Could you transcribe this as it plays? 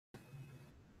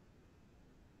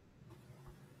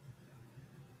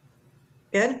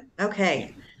Good.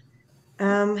 Okay.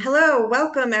 Hello,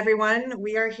 welcome everyone.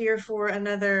 We are here for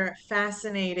another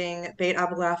fascinating Beit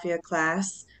Abulafia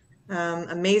class.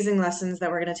 Amazing lessons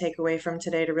that we're going to take away from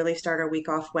today to really start our week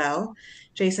off well.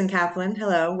 Jason Kaplan,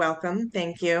 hello, welcome.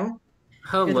 Thank you.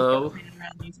 You're the best Hello. man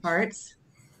around these parts.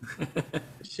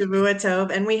 Shavua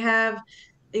Tov. And we have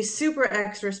a super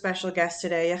extra special guest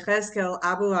today, Yehezkel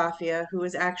Abulafia, who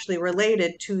is actually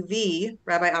related to the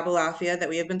Rabbi Abulafia that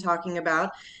we have been talking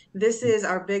about. This is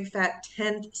our big fat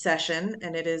 10th session,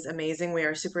 and it is amazing. We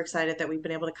are super excited that we've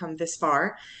been able to come this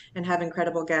far and have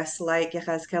incredible guests like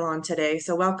Yehezkel on today.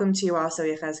 So welcome to you also,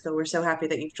 Yehezkel. We're so happy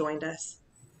that you've joined us.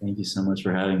 Thank you so much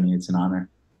for having me. It's an honor.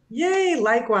 Yay,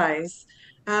 likewise.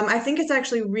 I think it's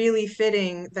actually really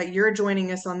fitting that you're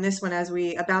joining us on this one as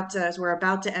we're about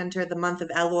to enter the month of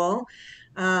Elul.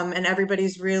 And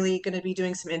everybody's really going to be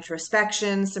doing some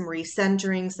introspection, some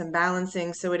recentering, some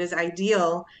balancing. So it is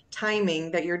ideal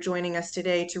timing that you're joining us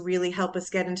today to really help us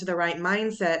get into the right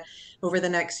mindset over the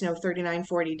next, 39,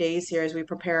 40 days here as we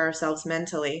prepare ourselves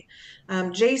mentally.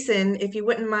 Jason, if you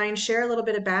wouldn't mind, share a little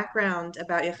bit of background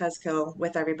about Yechezkel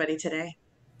with everybody today.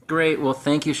 Great. Well,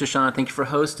 thank you, Shoshana. Thank you for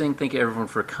hosting. Thank you, everyone,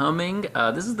 for coming.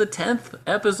 This is the 10th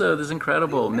episode. This is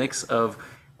incredible mix of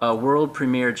world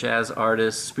premiere jazz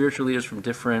artists, spiritual leaders from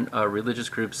different religious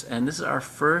groups. And this is our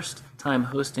first time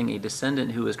hosting a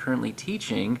descendant who is currently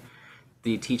teaching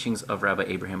the teachings of Rabbi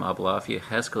Abraham Abulafia,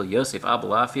 Yehezkel Yosef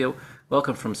Abulafia.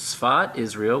 Welcome from Sfat,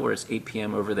 Israel, where it's 8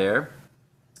 p.m. over there.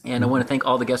 And I want to thank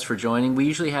all the guests for joining. We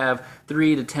usually have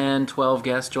 3 to 10, 12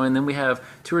 guests join. Then we have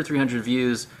 200 or 300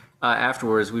 views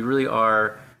afterwards. We really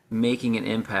are making an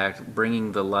impact,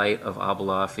 bringing the light of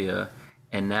Abulafia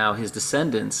and now his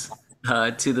descendants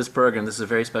to this program. This is a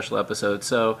very special episode.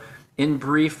 So in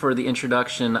brief, for the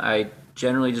introduction, I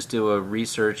generally just do a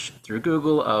research through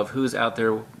Google of who's out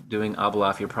there doing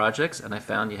Abulafia projects, and I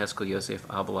found Yehezkel Yosef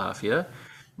Abulafia.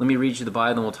 Let me read you the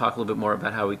bio, then we'll talk a little bit more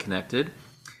about how we connected.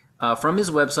 From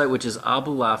his website, which is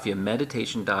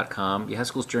abulafiameditation.com,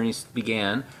 Yehezkel's journey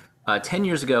began 10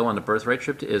 years ago on a birthright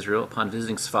trip to Israel. Upon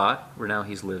visiting Sfat, where now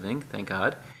he's living, thank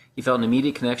God, he felt an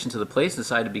immediate connection to the place and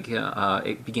decided to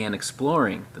began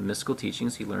exploring the mystical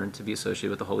teachings he learned to be associated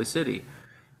with the holy city.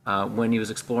 When he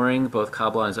was exploring both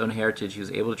Kabbalah and his own heritage, he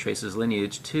was able to trace his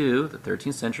lineage to the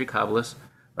 13th century Kabbalist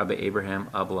Rabbi Abraham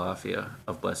Abulafia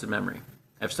of blessed memory.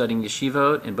 After studying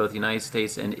yeshivot in both the United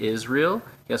States and Israel,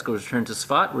 Yehezkel returned to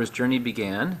Sfat, where his journey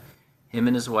began. Him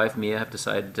and his wife, Mia, have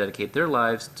decided to dedicate their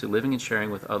lives to living and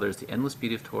sharing with others the endless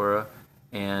beauty of Torah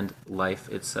and life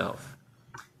itself.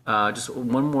 Just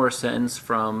one more sentence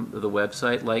from the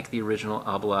website. Like the original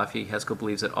Abulafia, Yehezkel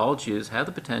believes that all Jews have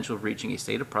the potential of reaching a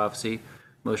state of prophecy.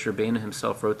 Moshe Rabbeinu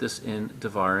himself wrote this in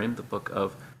Devarim, the book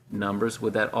of Numbers,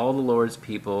 with that all the Lord's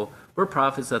people were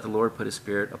prophets, that the Lord put his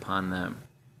spirit upon them.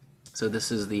 So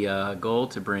this is the goal,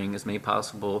 to bring as many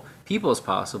possible people as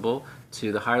possible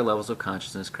to the higher levels of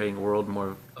consciousness, creating a world,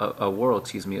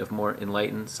 of more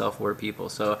enlightened, self-aware people.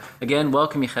 So again,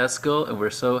 welcome, Yehezkel, and we're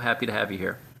so happy to have you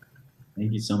here.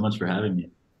 Thank you so much for having me.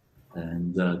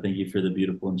 And thank you for the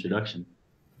beautiful introduction.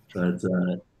 But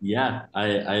yeah,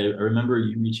 I remember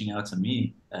you reaching out to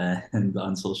me and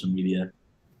on social media,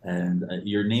 and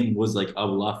your name was like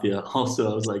Abulafia.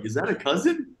 Also, I was like, is that a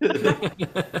cousin?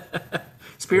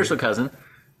 Spiritual cousin.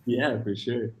 Yeah, for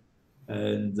sure.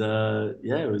 And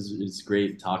yeah, it's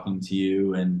great talking to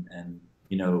you, and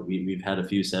we've had a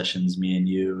few sessions, me and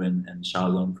you and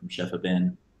Shalom from Shefa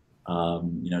Band,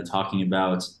 talking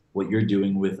about what you're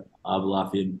doing with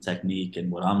Abulafia technique and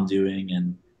what I'm doing,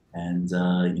 and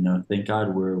thank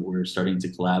God we're starting to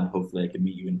collab. Hopefully, I can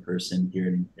meet you in person here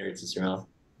in Eretz Israel.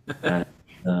 And,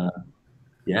 uh,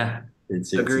 yeah,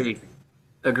 it's Agreed.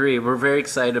 Agree. We're very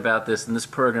excited about this in this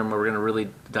program where we're going to really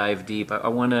dive deep. I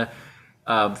want to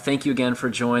thank you again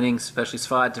for joining, especially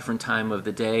Sfat, different time of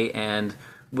the day. And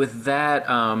with that,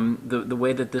 the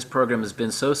way that this program has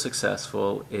been so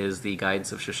successful is the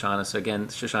guidance of Shoshana. So again,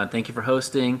 Shoshana, thank you for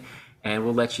hosting, and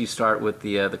we'll let you start with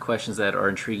the questions that are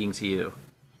intriguing to you.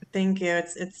 Thank you.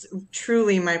 It's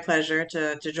truly my pleasure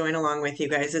to join along with you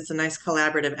guys. It's a nice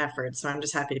collaborative effort, so I'm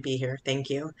just happy to be here. Thank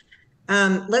you.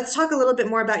 Let's talk a little bit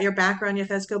more about your background,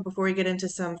 Yefesco, before we get into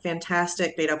some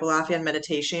fantastic Beit Abulafia and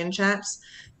meditation chats.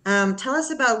 Tell us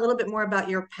about a little bit more about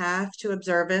your path to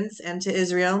observance and to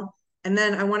Israel, and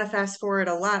then I want to fast forward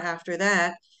a lot after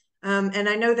that. And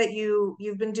I know that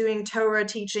you've been doing Torah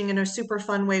teaching in a super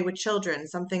fun way with children,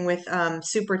 something with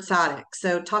super tzaddik.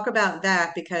 So talk about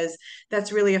that because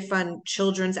that's really a fun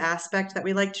children's aspect that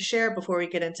we like to share before we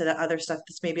get into the other stuff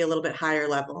that's maybe a little bit higher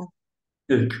level.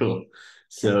 cool.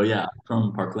 So yeah, I'm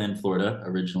from Parkland, Florida,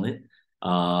 originally.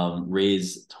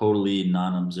 Raised totally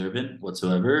non-observant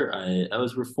whatsoever. I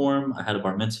was reformed. I had a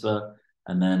bar mitzvah,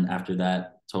 and then after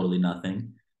that, totally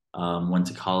nothing. Went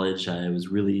to college. I was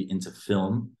really into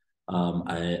film.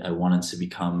 I wanted to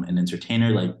become an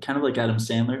entertainer, like kind of like Adam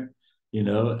Sandler,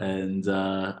 and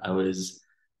I was,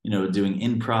 doing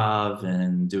improv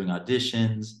and doing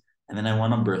auditions. And then I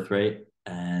went on Birthright.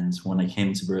 And when I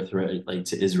came to Birthright, like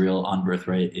to Israel on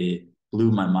Birthright, it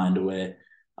blew my mind away.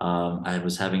 I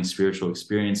was having spiritual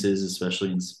experiences,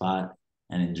 especially in Sfat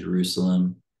and in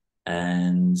Jerusalem.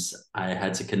 And I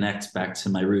had to connect back to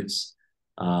my roots,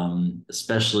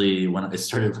 especially when I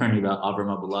started learning about Avram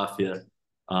Abulafia.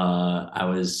 I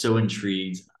was so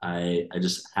intrigued. I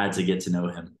just had to get to know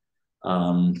him.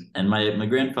 And my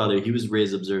grandfather, he was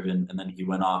raised observant, and then he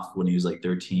went off when he was like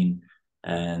 13.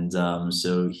 And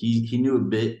so he knew a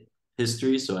bit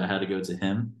history, so I had to go to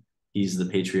him. He's the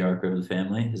patriarch of the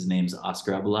family. His name's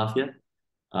Oscar Abulafia.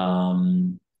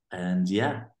 Um, and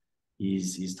yeah,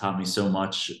 he's taught me so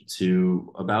much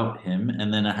to about him.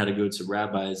 And then I had to go to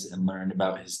rabbis and learn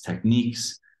about his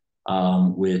techniques,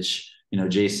 which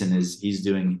Jason he's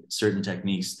doing certain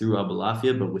techniques through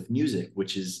Abulafia, but with music,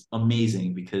 which is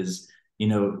amazing because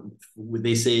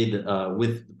they say that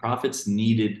with the prophets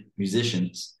needed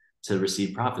musicians to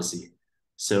receive prophecy.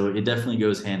 So it definitely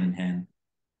goes hand in hand.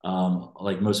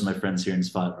 Like most of my friends here in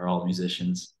Spot are all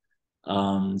musicians.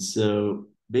 So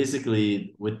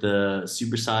basically, with the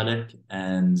Supersonic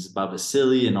and Baba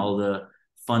Silly and all the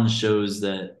fun shows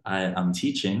that I'm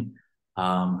teaching,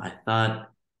 I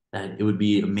thought that it would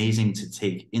be amazing to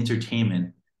take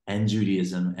entertainment and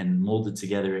Judaism and mold it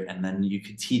together, and then you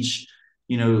could teach,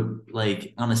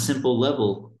 like on a simple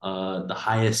level, the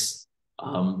highest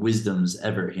wisdoms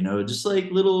ever, just like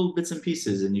little bits and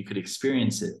pieces, and you could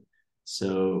experience it.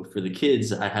 So for the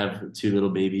kids, I have two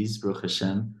little babies, Baruch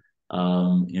Hashem, a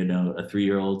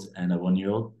 3-year-old and a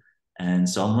 1-year-old. And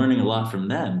so I'm learning a lot from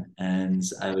them. And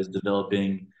I was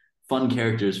developing fun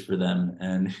characters for them.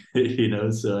 And,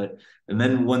 and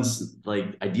then once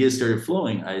like ideas started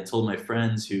flowing, I told my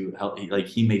friends who help, like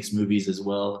he makes movies as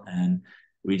well. And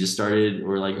we just started,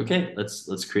 we're like, okay,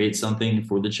 let's create something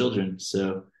for the children.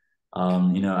 So, I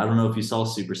don't know if you saw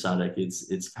Supersonic.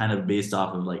 It's kind of based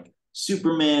off of like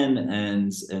Superman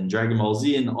and Dragon Ball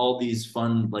Z and all these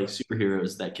fun like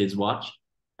superheroes that kids watch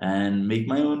and make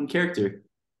my own character.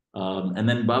 And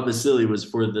then Bob Basili was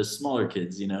for the smaller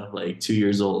kids, like 2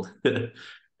 years old.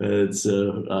 And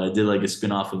so I did like a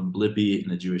spin-off of Blippi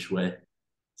in a Jewish way.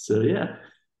 So yeah.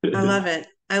 I love it.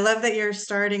 I love that you're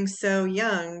starting so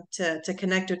young to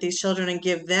connect with these children and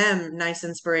give them nice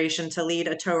inspiration to lead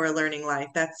a Torah learning life.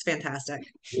 That's fantastic.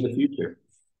 In the future.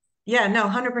 Yeah, no,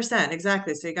 100%.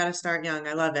 Exactly. So you got to start young.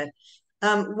 I love it.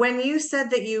 When you said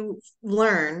that you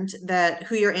learned that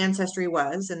who your ancestry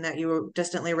was and that you were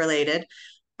distantly related,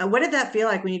 what did that feel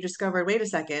like when you discovered, wait a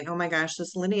second, oh my gosh,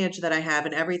 this lineage that I have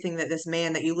and everything that this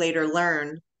man that you later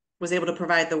learned was able to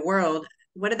provide the world?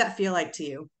 What did that feel like to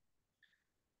you?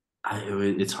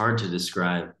 It's hard to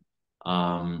describe.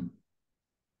 Um,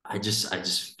 I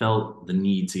just felt the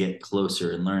need to get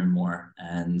closer and learn more.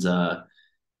 And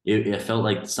it felt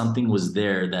like something was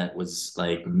there that was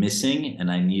like missing,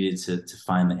 and I needed to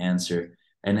find the answer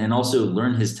and also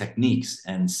learn his techniques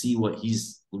and see what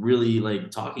he's really like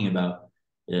talking about.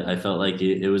 I felt like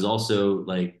it was also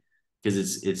like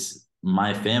because it's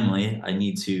my family, I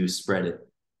need to spread it.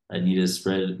 I need to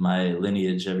spread my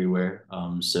lineage everywhere.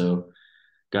 So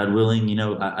God willing,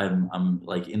 I'm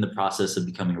like in the process of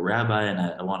becoming a rabbi, and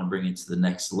I want to bring it to the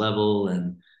next level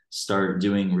and start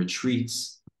doing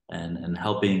retreats and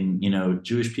helping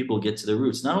Jewish people get to their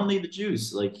roots. Not only the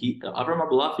Jews, like Avraham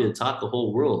Abulafia taught the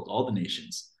whole world, all the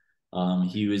nations.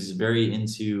 He was very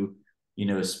into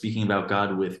speaking about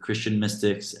God with Christian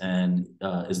mystics and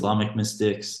Islamic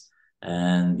mystics,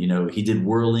 and he did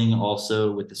whirling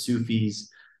also with the Sufis,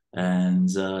 and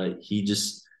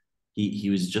he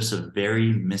was just a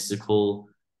very mystical,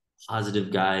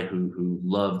 positive guy who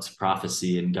loved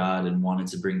prophecy and God and wanted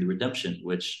to bring the redemption,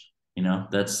 which,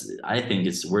 that's I think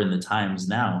we're in the times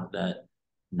now that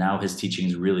now his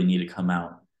teachings really need to come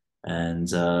out. And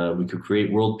we could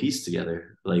create world peace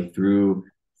together, like through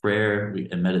prayer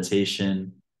and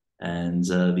meditation. And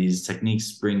these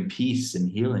techniques bring peace and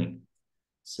healing.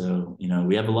 So,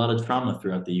 we have a lot of trauma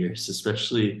throughout the years,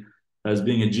 especially as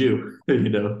being a Jew,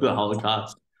 the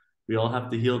Holocaust. We all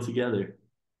have to heal together.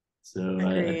 So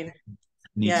I Agreed.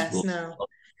 techniques Yes, will. no.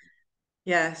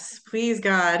 Yes, please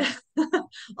God.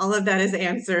 All of that is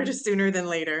answered sooner than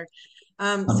later.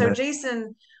 So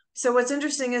Jason, so what's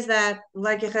interesting is that,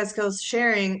 like Yehezkel's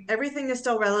sharing, everything is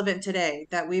still relevant today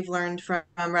that we've learned from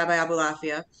Rabbi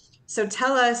Abulafia. So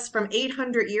tell us from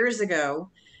 800 years ago,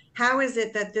 how is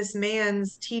it that this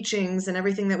man's teachings and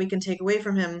everything that we can take away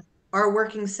from him are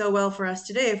working so well for us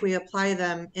today if we apply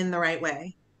them in the right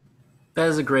way? That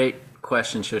is a great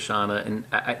question, Shoshana, and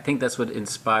I think that's what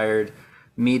inspired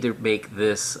me to make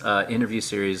this interview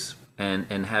series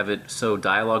and have it so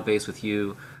dialogue based with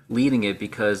you leading it,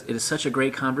 because it is such a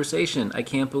great conversation. I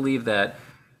can't believe that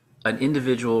an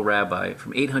individual rabbi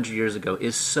from 800 years ago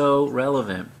is so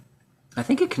relevant. I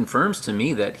think it confirms to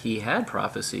me that he had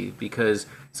prophecy, because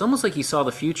it's almost like he saw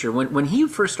the future. When he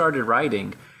first started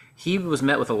writing, he was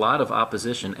met with a lot of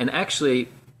opposition. And actually,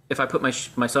 if I put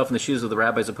myself in the shoes of the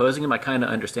rabbis opposing him, I kind of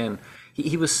understand.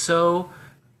 He was so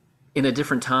in a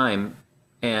different time,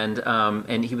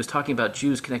 and he was talking about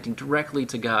Jews connecting directly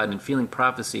to God and feeling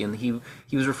prophecy, and he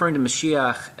was referring to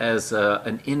Mashiach as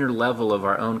an inner level of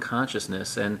our own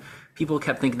consciousness, and people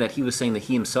kept thinking that he was saying that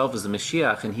he himself is the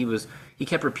Mashiach, and he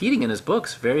kept repeating in his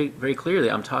books very very clearly,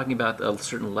 I'm talking about a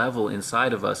certain level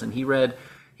inside of us, and he read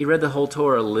the whole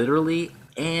Torah literally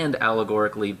and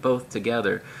allegorically, both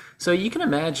together. So you can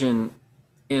imagine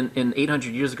in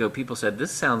 800 years ago, people said,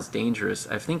 this sounds dangerous.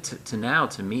 I think to now,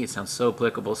 to me, it sounds so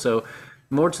applicable. So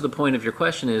more to the point of your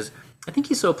question is, I think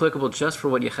he's so applicable just for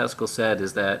what Yehezkel said,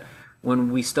 is that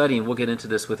when we study, and we'll get into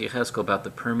this with Yehezkel about the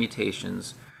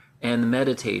permutations and the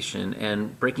meditation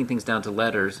and breaking things down to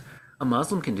letters, a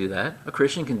Muslim can do that, a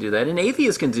Christian can do that, an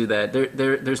atheist can do that.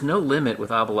 There's no limit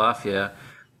with Abulafia.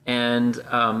 And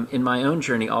in my own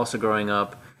journey, also growing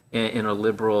up in a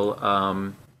liberal,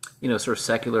 sort of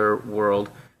secular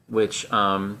world, which,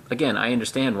 again, I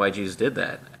understand why Jesus did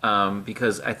that.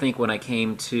 Because I think when I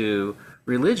came to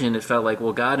religion, it felt like,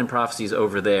 well, God and prophecy is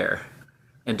over there,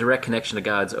 and direct connection to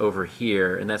God's over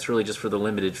here, and that's really just for the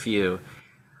limited few.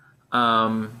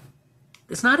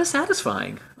 It's not as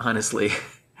satisfying, honestly.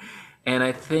 And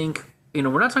I think, we're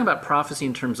not talking about prophecy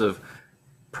in terms of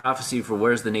prophecy for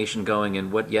where's the nation going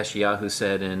and what Yeshayahu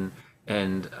said and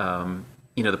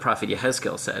the prophet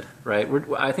Yehezkel said, right?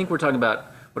 I think we're talking about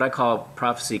what I call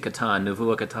prophecy katan,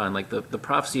 nevuah katan, like the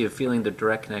prophecy of feeling the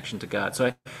direct connection to God. So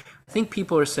I think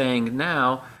people are saying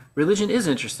now religion is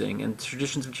interesting and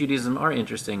traditions of Judaism are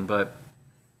interesting, but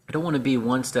I don't want to be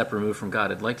one step removed from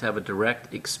God. I'd like to have a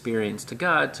direct experience to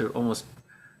God to almost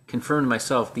confirm to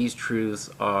myself these truths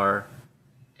are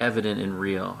evident and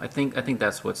real. I think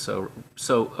that's what's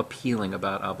so appealing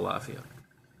about Abulafia.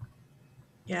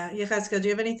 Yeah, Yehezkel, do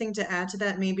you have anything to add to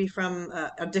that, maybe from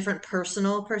a different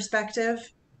personal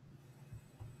perspective?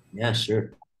 Yeah,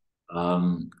 sure.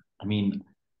 I mean,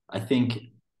 I think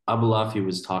Abulafia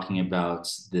was talking about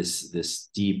this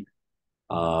deep,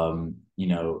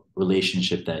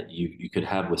 relationship that you could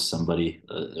have with somebody.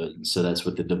 So that's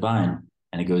with the divine,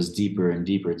 and it goes deeper and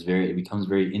deeper. It becomes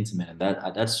very intimate, and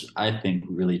that's I think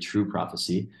really true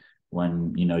prophecy,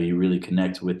 when you really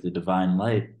connect with the divine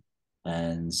light,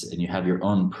 and you have your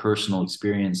own personal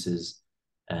experiences,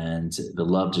 and the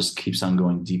love just keeps on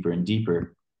going deeper and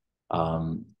deeper.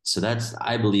 So that's,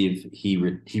 I believe he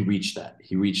reached that.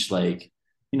 He reached, like,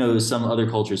 some other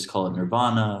cultures call it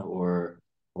nirvana, or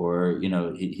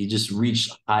he just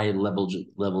reached high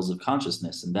levels of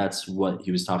consciousness, and that's what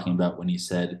he was talking about when he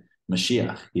said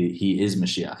Mashiach. He is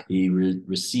Mashiach. He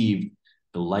received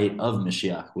the light of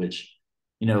Mashiach, which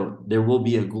there will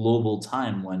be a global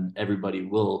time when everybody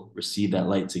will receive that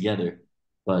light together.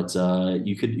 But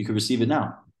you could receive it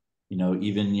now.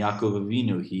 Even Yaakov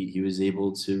Avinu, he was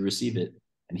able to receive it.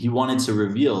 And he wanted to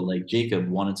reveal, like Jacob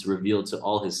wanted to reveal to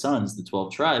all his sons, the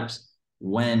 12 tribes,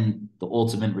 when the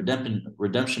ultimate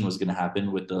redemption was going to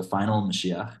happen with the final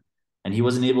Mashiach. And he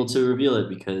wasn't able to reveal it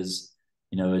because,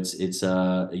 it's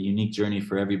a unique journey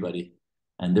for everybody.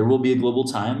 And there will be a global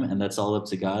time, and that's all up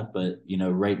to God. But,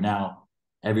 right now,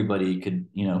 everybody could,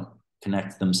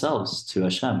 connect themselves to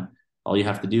Hashem. All you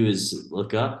have to do is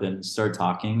look up and start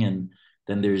talking, and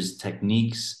then there's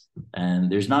techniques,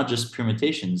 and there's not just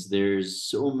permutations. There's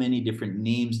so many different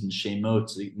names and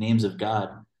shemot, names of God,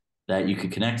 that you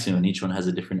could connect to, and each one has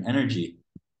a different energy.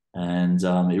 And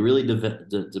it really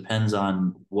depends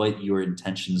on what your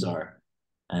intentions are.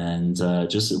 And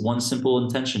just one simple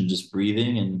intention, just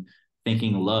breathing and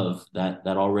thinking love, that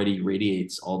already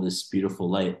radiates all this beautiful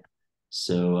light.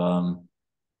 So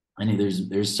I mean,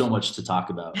 there's so much to talk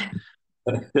about.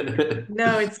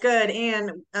 No, it's good.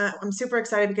 And I'm super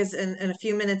excited because in a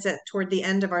few minutes toward the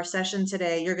end of our session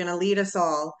today, you're going to lead us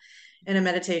all in a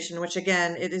meditation, which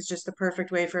again, it is just the perfect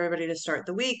way for everybody to start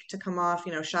the week, to come off,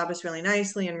 Shabbos really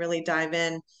nicely and really dive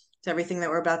in to everything that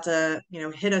we're about to,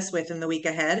 hit us with in the week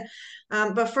ahead.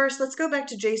 But first, let's go back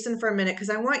to Jason for a minute, because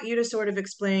I want you to sort of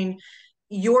explain,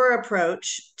 your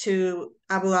approach to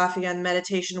Abulafia and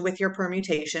meditation with your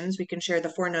permutations. We can share the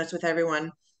 4 notes with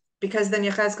everyone. Because then,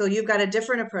 Yehezkel, you've got a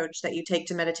different approach that you take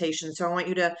to meditation. So I want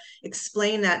you to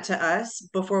explain that to us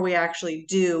before we actually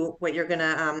do what you're going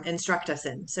to instruct us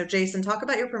in. So, Jason, talk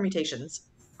about your permutations.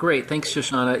 Great, thanks,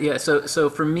 Shoshana. Yeah, so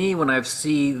for me, when I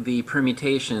see the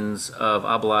permutations of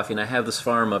Abulafia, and I have this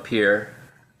farm up here,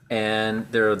 and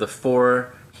there are the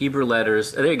 4 Hebrew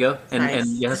letters. There you go, and Nice.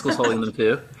 Yehezkel's holding them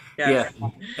too. Yes. Yeah,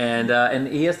 and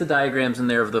he has the diagrams in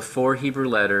there of the 4 Hebrew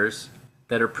letters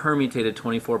that are permutated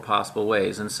 24 possible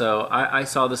ways. And so I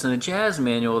saw this in a jazz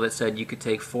manual that said you could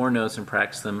take 4 notes and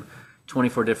practice them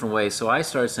 24 different ways. So I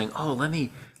started saying, oh, let me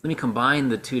combine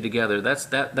the two together.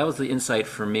 That was the insight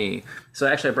for me. So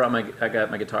actually, I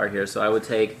got my guitar here. So I would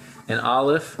take an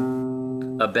aleph,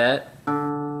 a bet,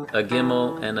 a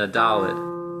gimel, and a dalet,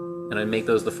 and I'd make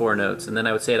those the 4 notes, and then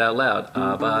I would say it out loud,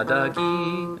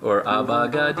 abadagi, or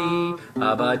abagadi,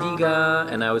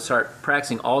 abadiga, and I would start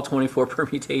practicing all 24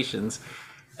 permutations,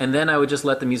 and then I would just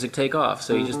let the music take off.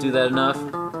 So you just do that enough.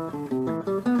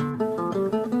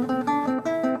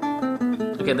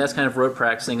 Okay, that's kind of rote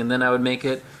practicing, and then I would make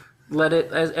it, let it,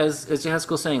 as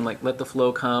Yehezkel's saying, like let the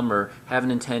flow come, or have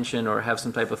an intention, or have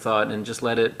some type of thought, and just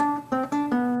let it.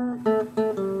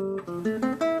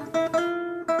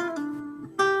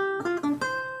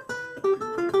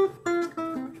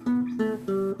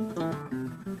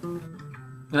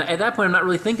 And at that point, I'm not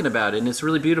really thinking about it, and it's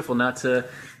really beautiful not to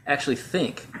actually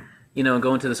think, and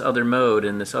go into this other mode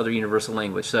and this other universal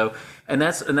language. So, and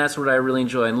that's what I really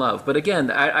enjoy and love. But again,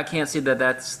 I can't see that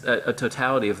that's a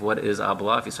totality of what is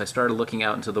Abulafia. So I started looking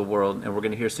out into the world, and we're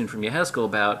going to hear soon from Yehezkel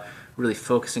about really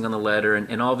focusing on the letter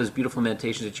and all of his beautiful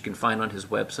meditations that you can find on his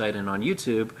website and on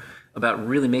YouTube about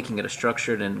really making it a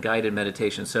structured and guided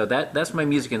meditation. So that's my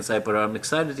music insight. But I'm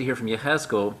excited to hear from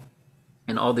Yehezkel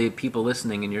and all the people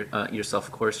listening, and yourself,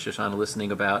 of course, Shoshana,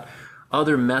 listening about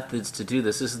other methods to do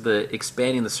this. This is the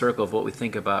expanding the circle of what we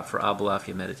think about for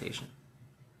Abulafia meditation.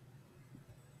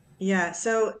 Yeah.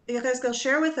 So, Yehezkel,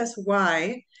 share with us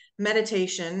why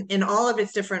meditation in all of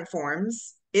its different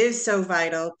forms is so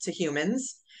vital to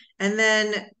humans. And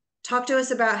then talk to us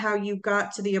about how you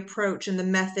got to the approach and the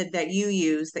method that you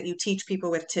use that you teach people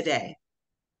with today.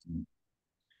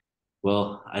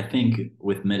 Well, I think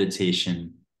with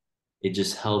meditation, it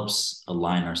just helps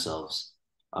align ourselves.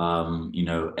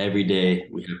 Every day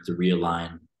we have to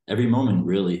realign. Every moment,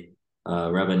 really.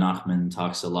 Rabbi Nachman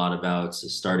talks a lot about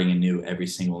starting anew every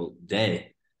single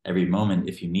day, every moment,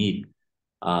 if you need.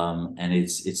 And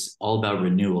it's all about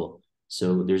renewal.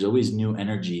 So there's always new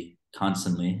energy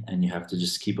constantly, and you have to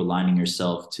just keep aligning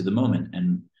yourself to the moment.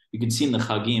 And you can see in the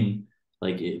Chagim,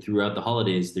 throughout the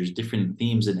holidays, there's different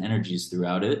themes and energies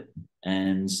throughout it,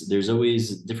 and there's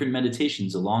always different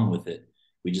meditations along with it.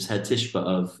 We just had Tishba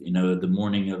of, the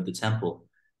morning of the temple,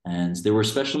 and there were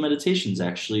special meditations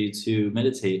actually to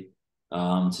meditate,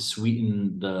 to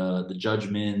sweeten the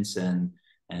judgments and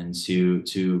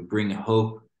to bring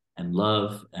hope and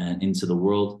love and into the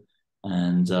world.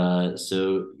 And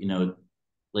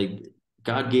like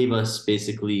God gave us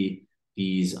basically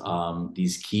these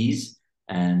keys,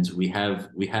 and we have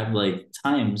like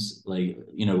times,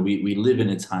 we live in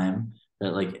a time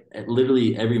that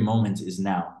literally every moment is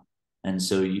now. And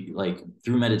so you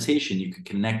through meditation you could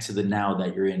connect to the now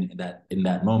that you're in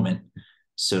that moment.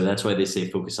 So that's why they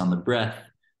say focus on the breath.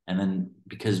 And then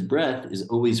because breath is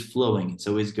always flowing, it's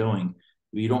always going,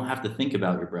 you don't have to think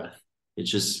about your breath. It's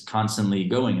just constantly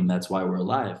going, and that's why we're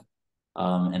alive.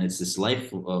 And it's this life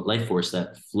force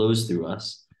that flows through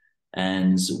us.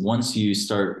 And once you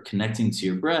start connecting to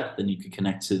your breath, then you can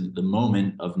connect to the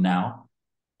moment of now.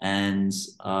 And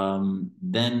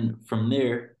then from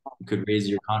there, you could raise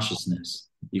your consciousness.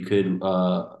 You could,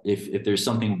 if there's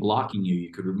something blocking you,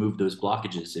 you could remove those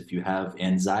blockages. If you have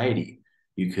anxiety,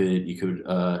 you could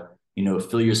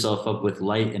fill yourself up with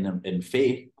light and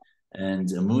faith and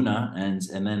amuna,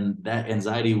 and then that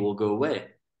anxiety will go away.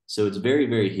 So it's very,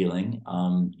 very healing.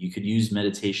 You could use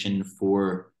meditation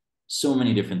for so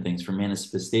many different things, for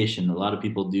manifestation. A lot of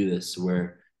people do this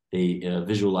where they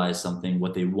visualize something,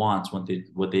 what they want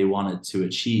it to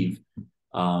achieve.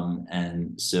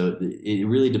 And so it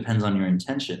really depends on your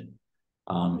intention.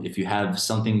 If you have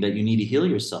something that you need to heal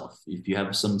yourself, if you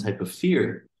have some type of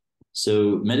fear.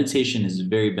 So meditation is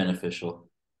very beneficial.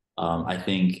 I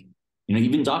think,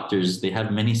 even doctors, they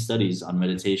have many studies on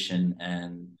meditation,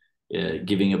 and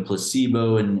giving a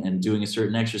placebo and doing a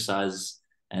certain exercise,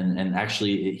 and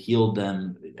actually it healed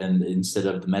them, and instead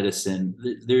of the medicine.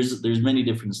 There's many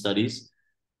different studies.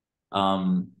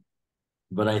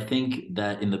 But I think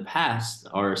that in the past,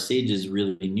 our sages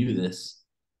really knew this,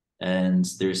 and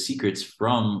there's secrets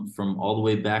from all the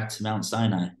way back to Mount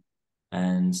Sinai.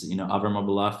 And Avram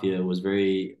Abulafia was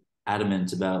very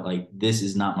adamant about, like, this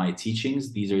is not my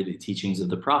teachings; these are the teachings of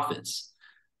the prophets.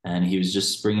 And he was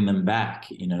just bringing them back.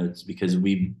 It's because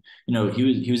he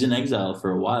was in exile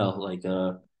for a while, like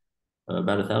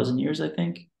about 1,000 years, I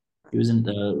think. He was in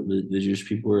the Jewish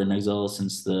people were in exile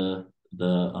since the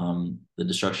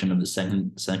destruction of the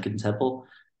second temple,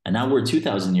 and now we're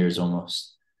 2,000 years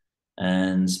almost.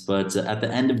 And but at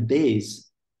the end of days,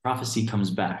 prophecy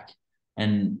comes back.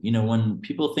 And when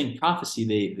people think prophecy,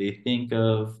 they think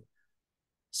of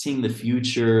seeing the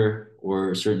future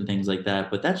or certain things like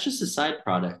that. But that's just a side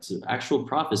product. So actual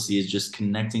prophecy is just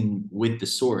connecting with the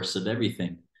source of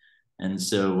everything. And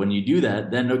so when you do that,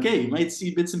 then okay, you might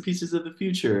see bits and pieces of the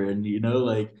future, and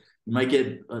like you might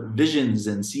get visions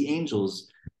and see angels,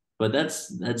 but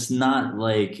that's not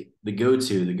like the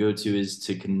go-to. The go-to is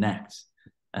to connect,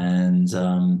 and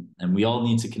we all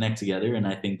need to connect together. And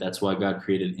I think that's why God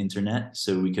created internet,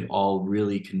 so we could all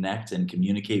really connect and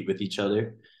communicate with each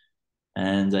other.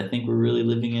 And I think we're really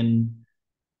living in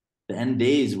the end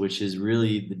days, which is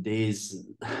really the days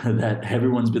that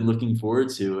everyone's been looking forward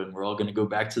to, and we're all going to go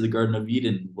back to the Garden of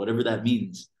Eden, whatever that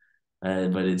means.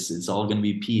 But it's all going to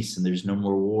be peace, and there's no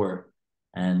more war,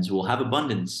 and we'll have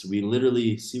abundance. We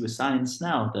literally see with science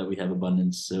now that we have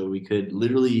abundance, so we could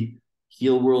literally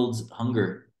heal world's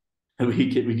hunger. We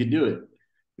could do it.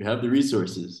 We have the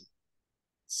resources.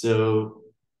 So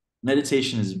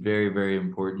meditation is very, very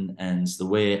important, and the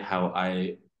way how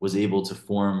I was able to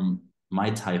form my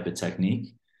type of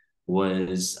technique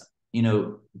was,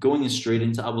 going straight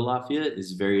into Abulafia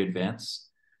is very advanced.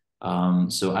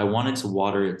 So I wanted to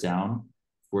water it down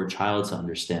for a child to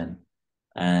understand.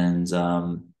 And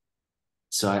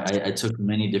so I took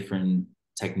many different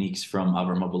techniques from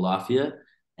Avram Abulafia,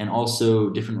 and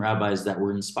also different rabbis that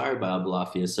were inspired by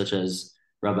Abulafia, such as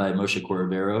Rabbi Moshe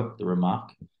Corvero, the Ramak,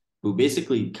 who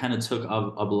basically kind of took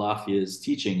Abulafia's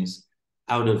teachings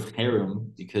out of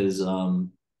Harem because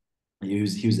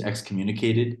he was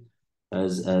excommunicated,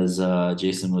 as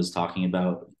Jason was talking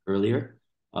about earlier,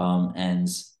 and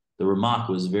the Ramak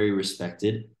was very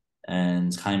respected,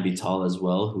 and Chaim Vital as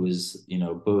well, who was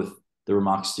both the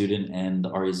Ramak student and the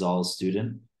Arizal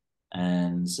student,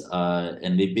 and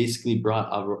they basically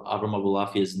brought Avram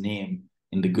Abulafia's name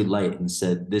in the good light and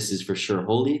said, this is for sure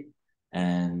holy,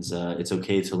 and it's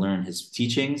okay to learn his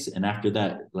teachings. And after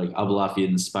that, like, Abulafia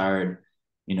inspired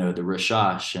the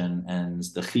Rashash and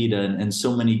the Chida and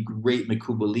so many great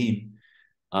Mekubalim.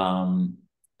 Um,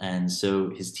 and so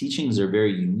his teachings are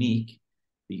very unique.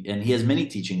 And he has many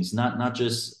teachings, not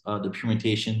just the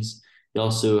permutations. He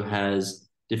also has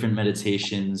different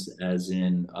meditations, as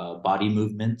in body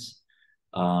movement.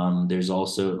 There's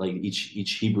also, like,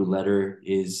 each Hebrew letter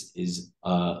is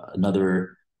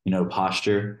another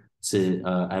posture. So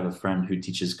I have a friend who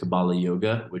teaches Kabbalah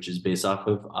yoga, which is based off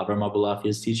of Avram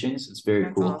Abulafia's teachings. It's very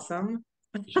That's cool. awesome.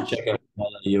 You should check out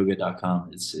KabbalahYoga.com.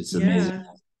 It's amazing.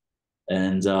 Yeah.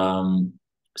 And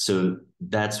so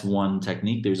that's one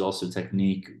technique. There's also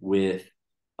technique with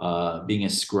being a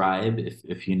scribe.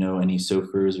 If you know any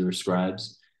sofers or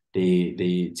scribes,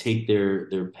 they take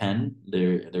their pen,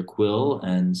 their quill,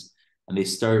 and they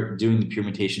start doing the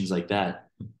permutations like that.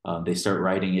 They start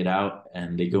writing it out,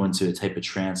 and they go into a type of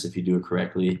trance if you do it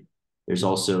correctly. There's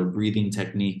also breathing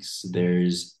techniques.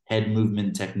 There's head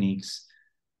movement techniques.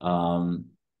 Um,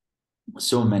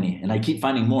 so many, and I keep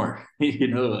finding more.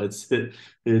 It's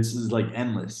like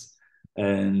endless.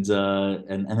 And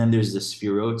then there's the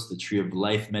Sfirot, the Tree of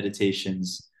Life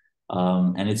meditations,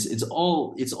 and it's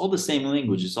all the same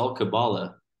language. It's all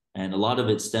Kabbalah, and a lot of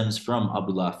it stems from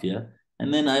Abulafia.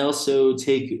 And then I also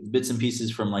take bits and pieces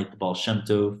from, like, the Baal Shem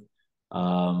Tov,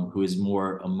 who is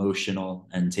more emotional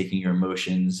and taking your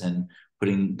emotions and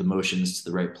putting the emotions to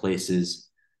the right places.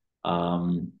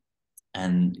 Um,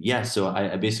 and yeah, so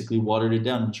I basically watered it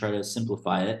down and try to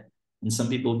simplify it. And some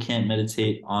people can't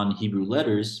meditate on Hebrew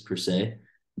letters per se,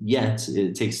 yet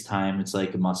it takes time. It's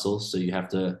like a muscle. So you have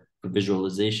to, for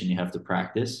visualization, you have to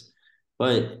practice.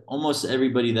 But almost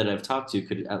everybody that I've talked to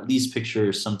could at least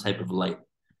picture some type of light.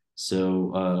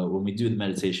 So when we do the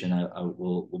meditation,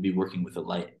 we'll be working with a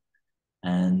light.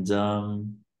 And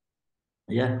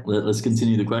yeah, let's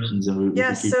continue the questions, and we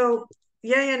Yeah, can keep. so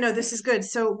yeah, no, this is good.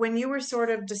 So when you were sort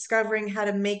of discovering how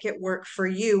to make it work for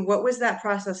you, what was that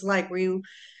process like? Were you,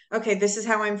 okay, this is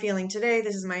how I'm feeling today,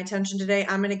 this is my intention today,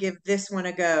 I'm going to give this one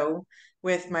a go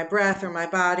with my breath or my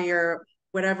body or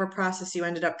whatever process you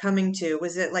ended up coming to?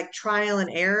 Was it like trial and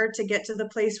error to get to the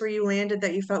place where you landed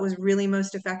that you felt was really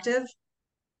most effective?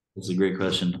 That's a great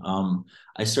question.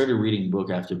 I started reading book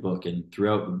after book, and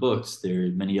throughout the books, there are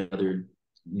many other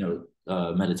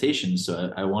meditations.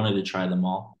 So I wanted to try them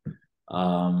all.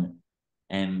 Um,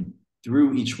 and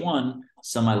through each one,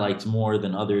 some I liked more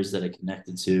than others that I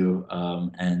connected to.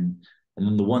 And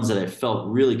then the ones that I felt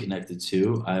really connected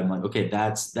to, I'm like, okay,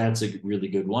 that's a really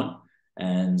good one.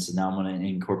 And so now I'm going to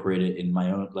incorporate it in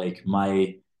my own, like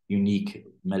my unique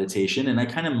meditation. And I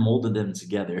kind of molded them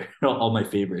together, all my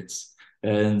favorites.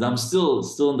 And I'm still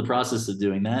in the process of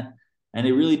doing that. And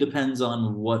it really depends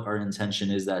on what our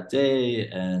intention is that day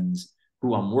and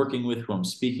who I'm working with, who I'm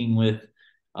speaking with.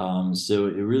 So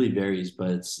it really varies,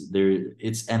 but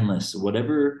it's endless.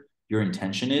 Whatever your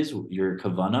intention is, your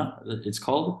kavana, it's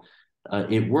called,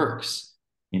 it works.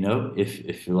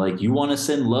 If you're like you want to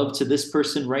send love to this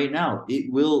person right now,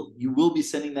 you will be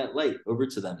sending that light over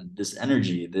to them, this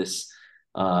energy, this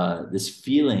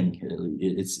feeling.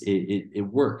 It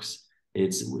works.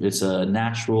 It's a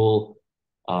natural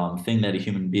thing that a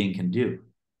human being can do.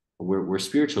 We're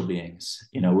spiritual beings.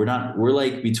 We're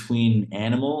like between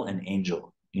animal and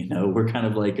angel. We're kind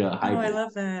of like a Oh, I hybrid.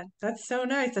 love that. That's so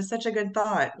nice. That's such a good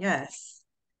thought. Yes.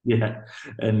 Yeah.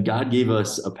 And God gave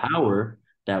us a power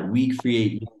that we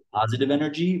create positive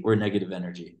energy or negative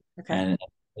energy. Okay.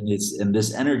 And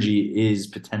this energy is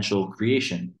potential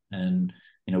creation. And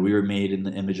we were made in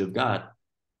the image of God.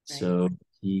 Right. So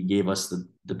he gave us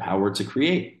the power to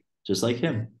create, just like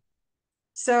him.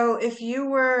 So, if you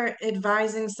were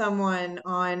advising someone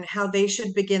on how they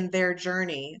should begin their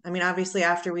journey, I mean, obviously,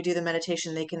 after we do the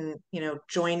meditation, they can,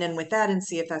 join in with that and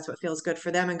see if that's what feels good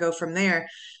for them and go from there.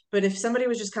 But if somebody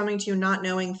was just coming to you not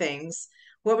knowing things,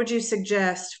 what would you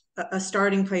suggest a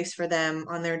starting place for them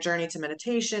on their journey to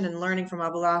meditation and learning from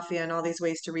Abulafia and all these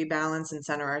ways to rebalance and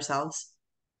center ourselves?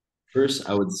 First,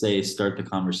 I would say start the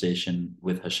conversation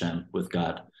with Hashem, with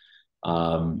God.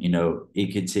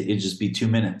 It'd just be 2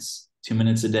 minutes, 2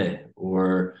 minutes a day,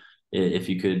 or if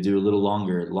you could do a little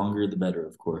longer the better,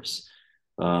 of course.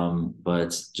 But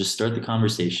just start the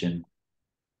conversation,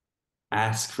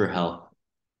 ask for help,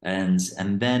 and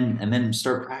then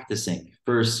start practicing.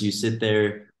 First, you sit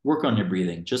there, work on your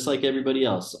breathing, just like everybody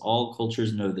else. All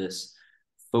cultures know this.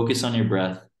 Focus on your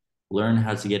breath, learn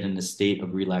how to get in a state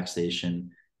of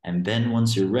relaxation. And then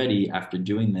once you're ready, after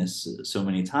doing this so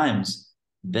many times,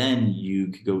 then you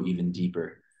could go even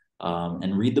deeper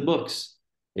and read the books.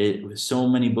 So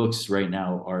many books right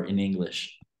now are in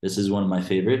English. This is one of my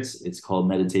favorites. It's called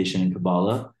Meditation in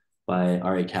Kabbalah by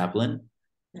R.A. Kaplan.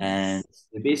 And Yes.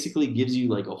 it basically gives you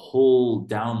like a whole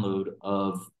download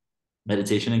of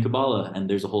meditation in Kabbalah. And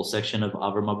there's a whole section of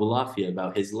Avram Abulafia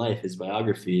about his life, his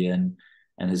biography, and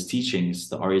his teachings,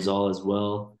 the Arizal as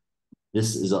well.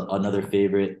 This is another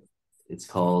favorite. It's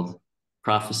called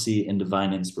Prophecy and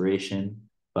Divine Inspiration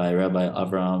by Rabbi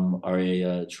Avram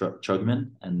Aryeh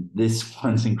Trugman. And this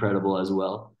one's incredible as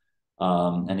well.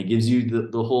 And it gives you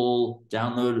the whole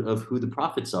download of who the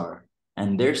prophets are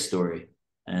and their story.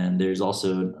 And there's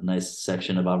also a nice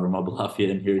section of Avram Abulafia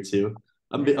in here too.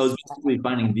 I was basically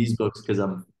finding these books because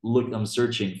I'm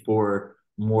searching for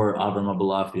more Avram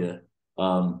Abulafia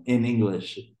in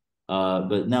English.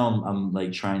 But now I'm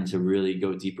like trying to really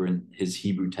go deeper in his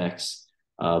Hebrew texts.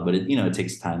 But it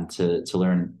takes time to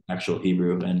learn actual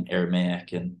Hebrew and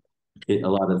Aramaic, and a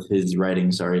lot of his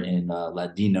writings are in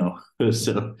Ladino.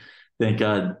 So thank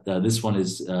God this one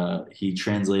is he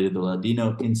translated the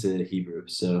Ladino into Hebrew.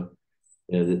 So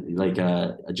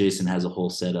Jason has a whole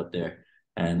set up there,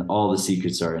 and all the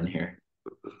secrets are in here.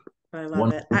 I love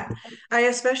One, it. I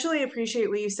especially appreciate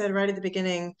what you said right at the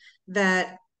beginning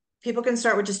that people can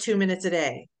start with just 2 minutes a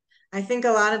day. I think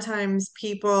a lot of times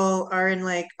people are in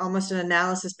like almost an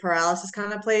analysis paralysis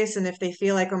kind of place. And if they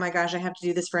feel like, oh my gosh, I have to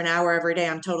do this for an hour every day,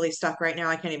 I'm totally stuck right now.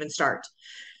 I can't even start.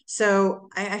 So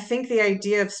I think the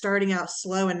idea of starting out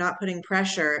slow and not putting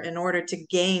pressure in order to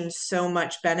gain so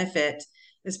much benefit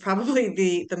is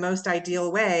probably the most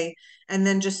ideal way. And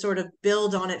then just sort of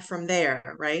build on it from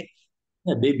there, right?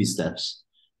 yeah, baby steps.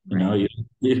 You know, Right.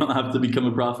 you don't have to become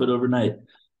a prophet overnight.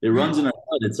 It runs in our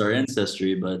blood. It's our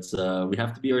ancestry, but we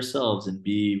have to be ourselves and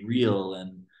be real,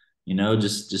 and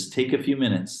just take a few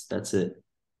minutes. That's it.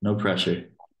 No pressure.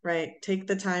 Right. Take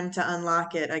the time to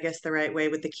unlock it, I guess, the right way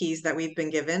with the keys that we've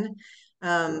been given.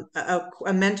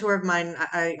 A mentor of mine,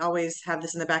 I always have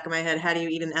this in the back of my head. How do you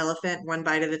eat an elephant? One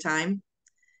bite at a time.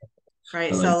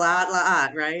 Right. I So like la,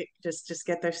 right? Just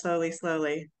get there slowly,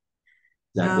 slowly.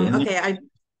 exactly, and Okay, I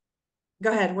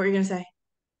go ahead. What were you gonna say?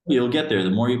 you'll get there. The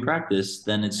more you practice,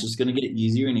 then it's just going to get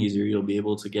easier and easier. You'll be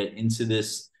able to get into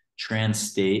this trance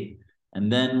state.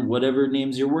 And then whatever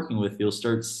names you're working with, you'll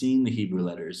start seeing the Hebrew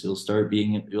letters. You'll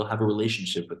have a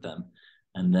relationship with them.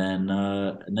 And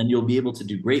then you'll be able to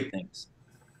do great things.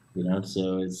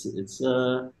 So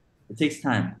it takes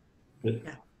time. Yeah.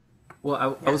 Well, I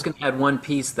Yeah. was going to add one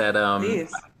piece that,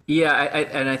 Please. yeah,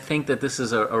 and I think that this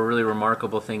is a really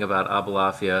remarkable thing about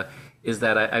Abulafia is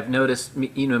that I've noticed,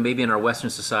 maybe in our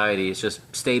Western society, it's just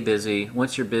stay busy.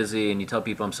 Once you're busy and you tell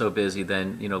people I'm so busy,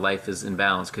 then, life is in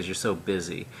balance because you're so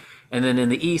busy. And then in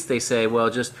the East, they say, well,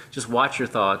 just watch your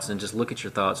thoughts and just look at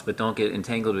your thoughts, but don't get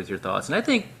entangled with your thoughts. And I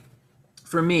think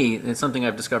for me, it's something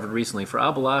I've discovered recently. For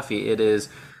Abulafi, it is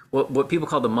what people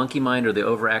call the monkey mind or the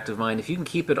overactive mind. If you can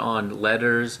keep it on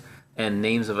letters and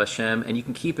names of Hashem, and you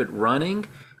can keep it running,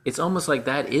 it's almost like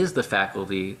that is the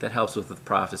faculty that helps with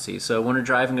prophecy. So when we're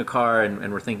driving a car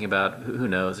and we're thinking about who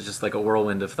knows, it's just like a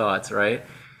whirlwind of thoughts, right?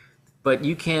 But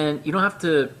you don't have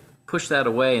to push that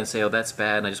away and say, oh, that's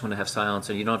bad, and I just want to have silence.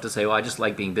 And you don't have to say, well, I just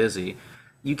like being busy.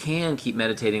 You can keep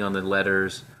meditating on the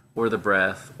letters or the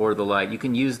breath or the light. You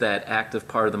can use that active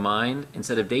part of the mind.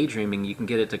 Instead of daydreaming, you can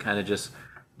get it to kind of just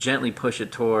gently push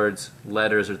it towards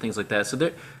letters or things like that.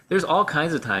 So there's all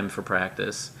kinds of time for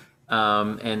practice.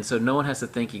 And so no one has to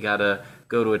think you got to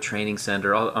go to a training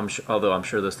center, although I'm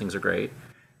sure those things are great.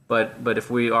 But if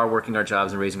we are working our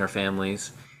jobs and raising our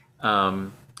families,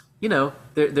 um,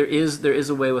 there is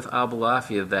a way with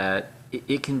Abulafia that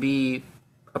it can be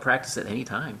a practice at any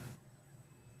time.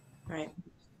 Right.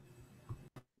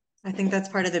 I think that's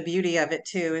part of the beauty of it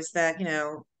too, is that,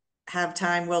 have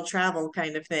time will travel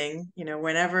kind of thing.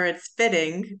 Whenever it's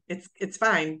fitting, it's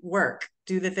fine. Work,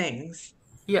 do the things.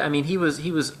 Yeah, I mean, he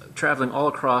was traveling all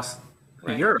across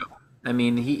Right. Europe. I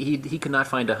mean, he could not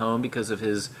find a home because of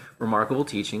his remarkable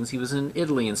teachings. He was in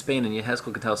Italy and Spain, and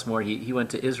Yehezkel could tell us more. He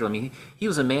went to Israel. I mean, he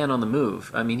was a man on the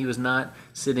move. I mean, he was not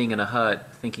sitting in a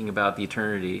hut thinking about the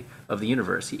eternity of the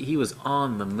universe. He was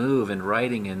on the move and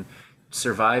writing and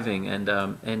surviving,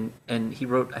 and he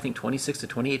wrote, I think, 26 to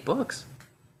 28 books.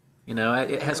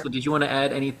 Yeah. Haskell, did you want to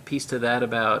add any piece to that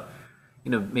about,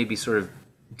 maybe sort of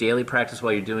daily practice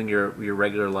while you're doing your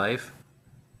regular life?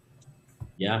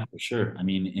 Yeah, for sure. I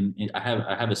mean, I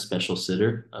have a special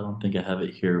sitter. I don't think I have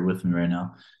it here with me right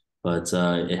now, but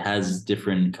it has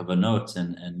different kavanot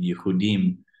and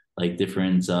yichudim, like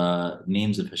different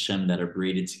names of Hashem that are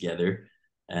braided together,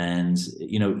 and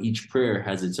each prayer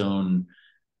has its own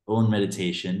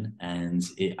meditation, and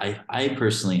I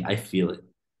personally I feel it.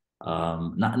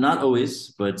 Not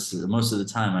always, but most of the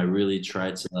time, I really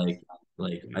try to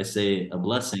like I say a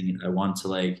blessing. I want to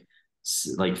like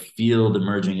feel the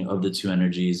merging of the two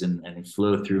energies and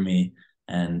flow through me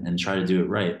and try to do it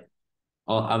right.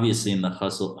 Obviously, in the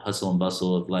hustle and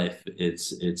bustle of life,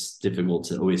 it's difficult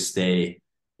to always stay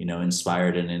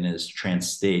inspired and in this trance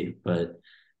state, but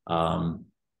um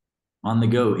on the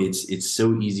go it's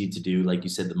so easy to do, like you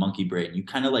said, the monkey brain. You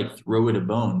kind of like throw it a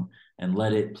bone and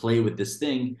let it play with this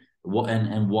thing.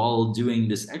 And while doing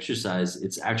this exercise,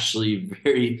 it's actually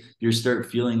very, you start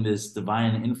feeling this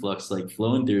divine influx like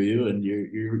flowing through you, and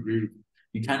you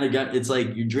kind of got, it's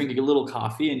like you're drinking a little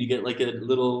coffee and you get like a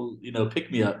little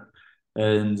pick me up.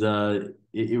 And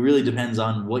it really depends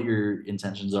on what your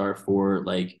intentions are for,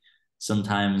 like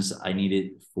sometimes I need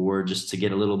it for just to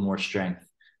get a little more strength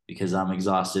because I'm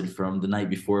exhausted from the night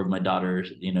before of my daughter,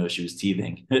 she was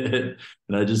teething. And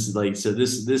I just like, so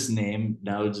this name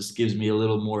now just gives me a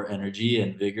little more energy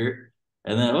and vigor.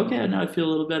 And then okay, now I feel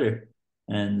a little better.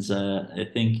 And I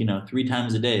think, 3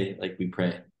 times a day, like we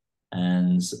pray.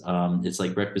 And it's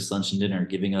like breakfast, lunch, and dinner,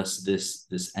 giving us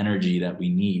this energy that we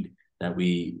need, that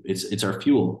it's our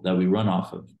fuel that we run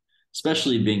off of.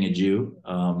 Especially being a Jew,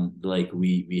 like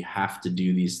we have to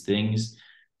do these things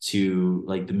to,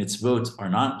 like, the mitzvot are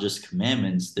not just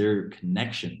commandments, they're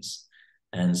connections.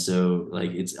 And so like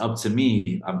it's up to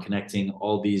me. I'm connecting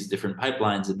all these different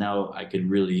pipelines and now I could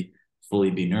really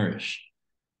fully be nourished.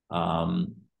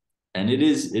 Um, and it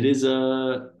is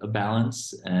a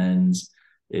balance, and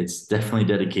it's definitely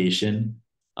dedication.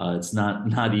 It's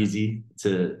not easy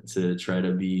to try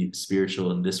to be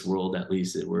spiritual in this world. At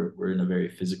least we're in a very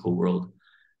physical world,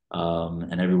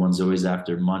 and everyone's always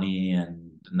after money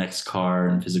and the next car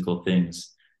and physical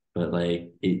things. But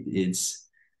like it's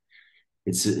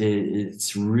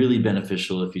really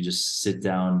beneficial if you just sit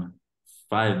down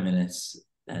 5 minutes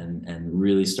and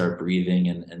really start breathing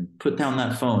and put down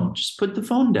that phone. Just put the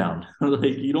phone down.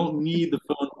 Like you don't need the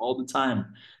phone all the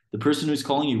time. The person who's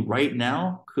calling you right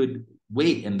now could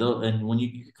wait, and when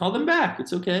you call them back,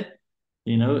 it's okay.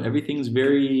 Everything's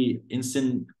very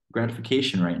instant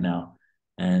gratification right now.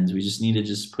 And we just need to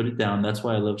just put it down. That's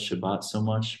why I love Shabbat so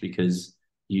much, because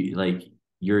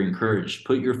you're encouraged.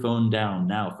 Put your phone down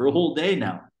now for a whole day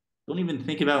now. Don't even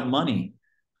think about money.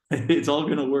 It's all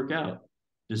going to work out.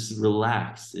 Just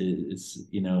relax.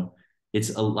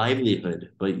 It's a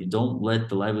livelihood, but you don't let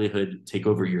the livelihood take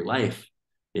over your life.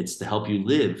 it's to help you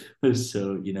live.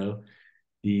 So,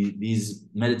 these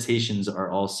meditations are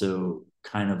also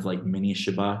kind of like mini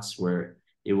Shabbats where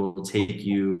it will take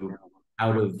you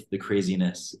out of the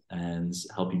craziness and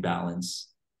help you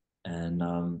balance. And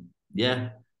yeah,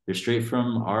 they're straight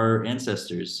from our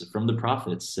ancestors, from the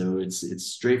prophets. So it's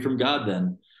straight from God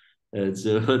then. And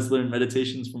so let's learn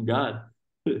meditations from God.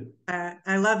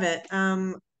 I love it.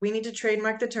 We need to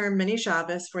trademark the term mini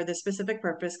Shabbos for this specific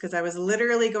purpose because I was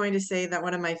literally going to say that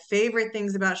one of my favorite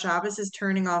things about Shabbos is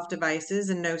turning off devices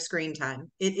and no screen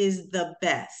time. It is the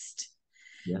best.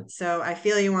 Yeah, So I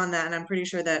feel you on that, and I'm pretty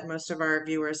sure that most of our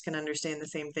viewers can understand the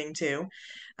same thing too.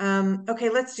 Okay,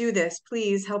 let's do this.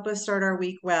 Please help us start our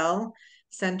week well,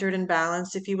 centered and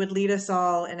balanced. If you would lead us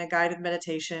all in a guided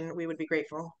meditation, we would be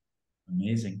grateful.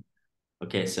 amazing.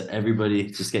 Okay, so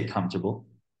everybody just get comfortable.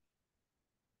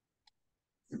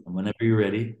 And whenever you're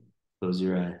ready, close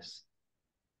your eyes.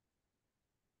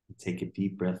 Take a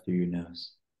deep breath through your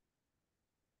nose.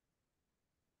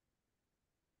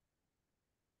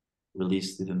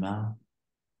 Release through the mouth.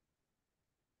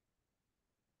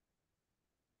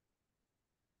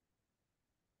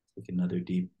 Take another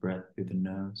deep breath through the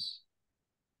nose.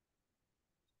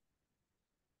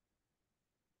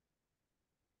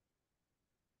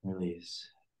 Release.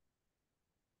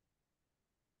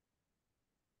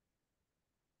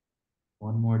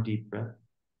 One more deep breath.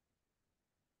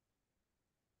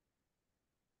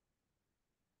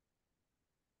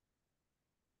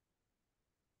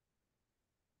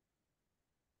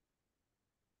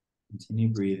 Continue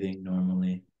breathing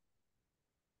normally.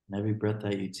 And every breath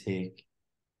that you take,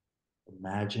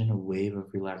 imagine a wave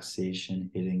of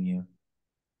relaxation hitting you,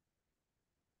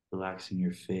 relaxing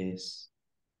your face,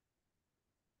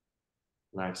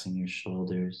 relaxing your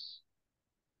shoulders,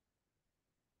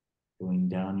 going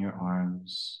down your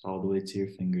arms all the way to your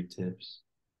fingertips,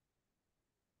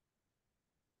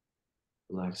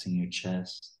 relaxing your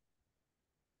chest,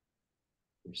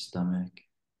 your stomach,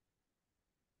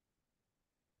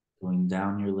 going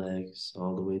down your legs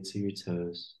all the way to your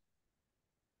toes.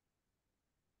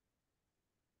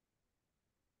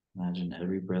 Imagine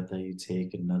every breath that you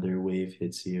take, another wave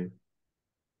hits you,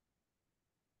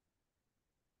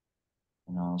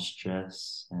 and all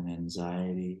stress and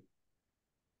anxiety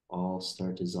all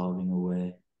start dissolving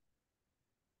away.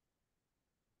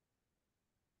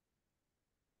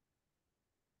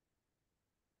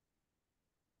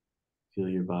 Feel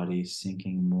your body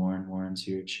sinking more and more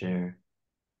into your chair.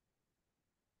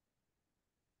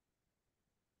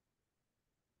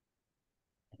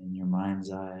 And in your mind's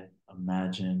eye,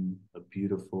 imagine a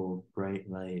beautiful, bright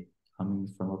light coming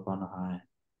from up on high,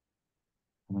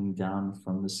 coming down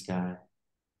from the sky,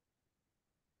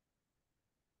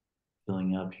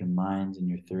 filling up your mind and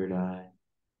your third eye.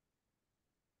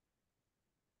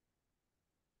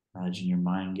 Imagine your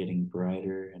mind getting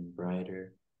brighter and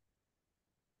brighter.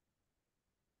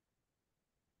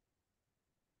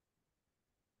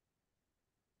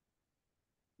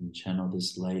 And channel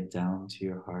this light down to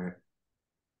your heart.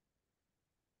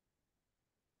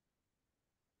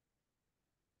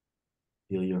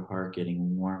 Feel your heart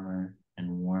getting warmer and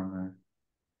warmer,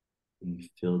 being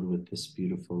filled with this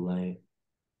beautiful light.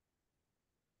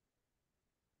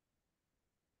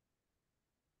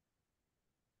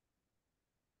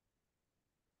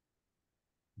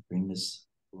 Bring this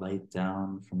light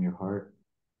down from your heart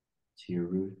to your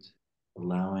root,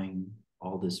 allowing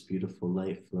all this beautiful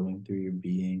light flowing through your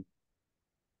being,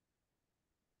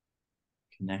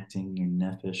 connecting your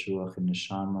nefesh, ruach, and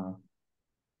neshama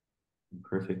in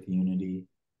perfect unity,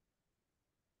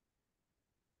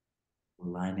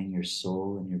 aligning your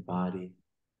soul and your body.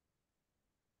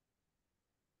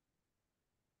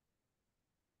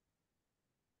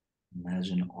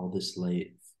 Imagine all this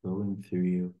light flowing through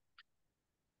you.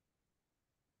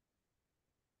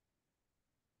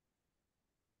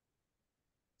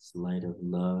 This light of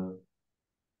love,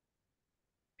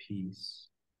 peace,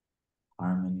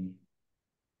 harmony,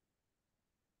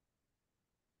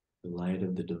 the light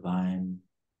of the divine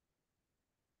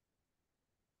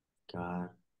God.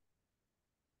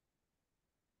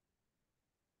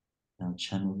 Now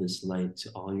channel this light to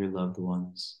all your loved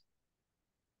ones.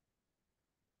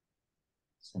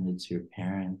 Send it to your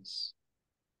parents,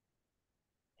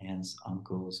 aunts,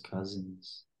 uncles,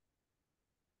 cousins,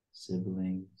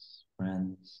 siblings,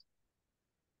 friends,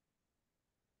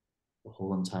 the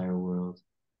whole entire world.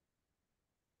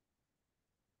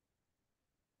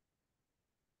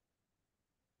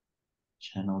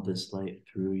 Channel this light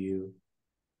through you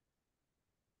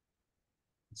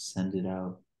and send it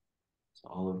out to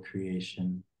all of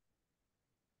creation.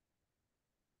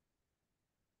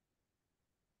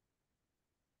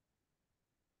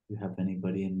 you have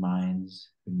anybody in mind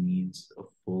who needs a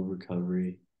full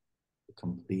recovery, a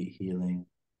complete healing,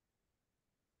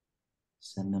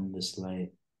 send them this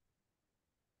light.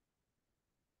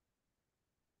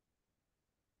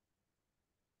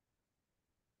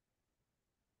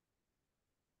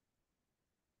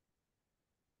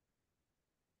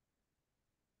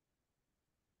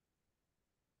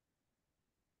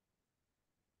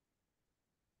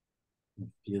 And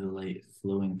feel the light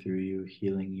flowing through you,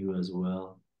 healing you as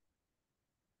well.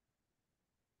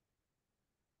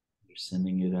 You're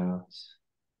sending it out,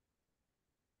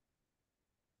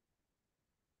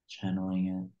 channeling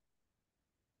it.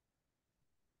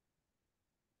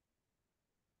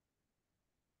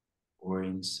 Or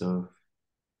so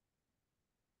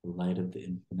the light of the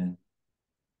infinite.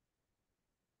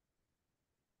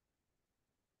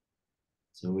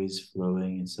 It's always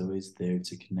flowing, it's always there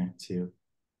to connect to.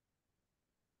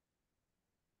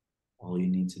 All you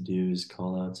need to do is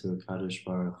call out to Akadosh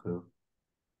Baruch Hu.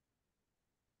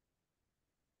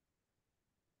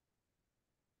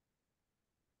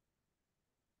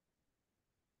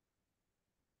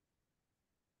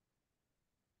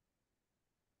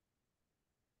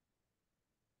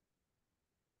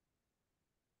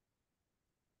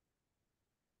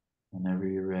 Whenever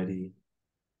you're ready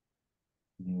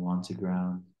and you want to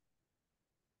ground,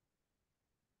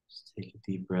 just take a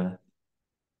deep breath.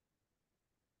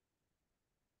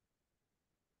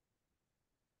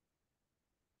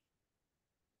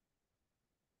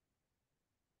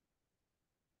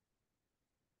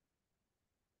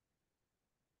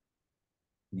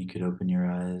 And you could open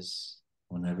your eyes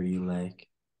whenever you like,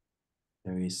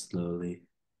 very slowly,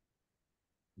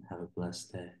 and have a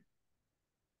blessed day.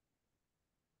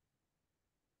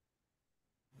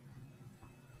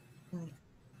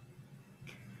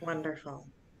 Wonderful.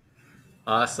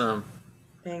 Awesome.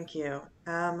 Thank you.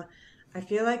 I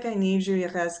feel like I need you,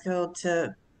 Yehezkel,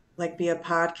 to like be a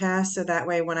podcast so that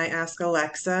way when I ask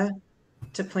Alexa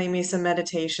to play me some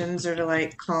meditations or to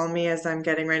like calm me as I'm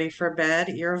getting ready for bed,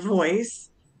 your voice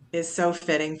is so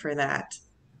fitting for that.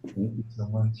 Thank you so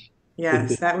much.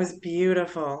 Yes, that was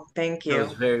beautiful. Thank That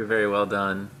was you. very, very well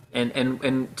done. And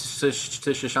to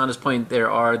Shoshana's point, there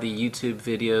are the YouTube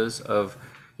videos of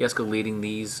Yehezkel leading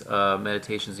these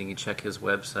meditations, and you can check his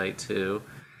website too.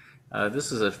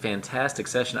 This is a fantastic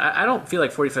session. I don't feel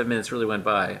like 45 minutes really went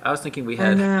by. I was thinking we I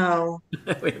had know.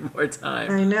 way more time.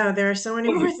 I know. There are so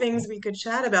many more things we could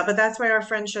chat about, but that's why our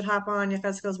friends should hop on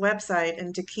Yefeskel's website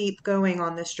and to keep going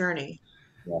on this journey.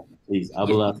 Yeah, please, Yeah,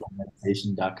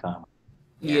 AbulafiaMeditation.com.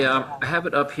 Yeah. yeah, I have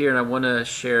it up here, and I want to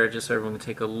share it just so everyone can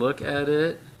take a look at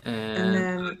it. And And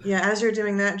then, yeah, as you're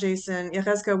doing that, Jason,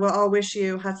 Yefeskel, we'll all wish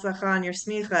you hatzlacha on your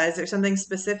smicha. Is there something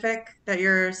specific that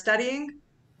you're studying?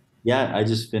 Yeah, I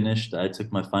just finished. I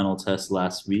took my final test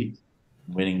last week,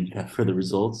 waiting for the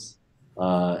results.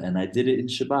 And I did it in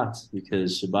Shabbat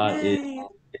because Shabbat is Yay.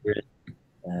 sacred.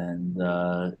 And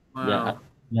yeah, wow.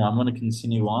 I'm going to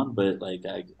continue on, but like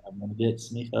I'm going to get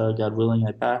smicha, God willing,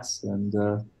 I pass. And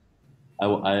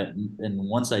and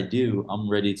once I do, I'm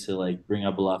ready to like bring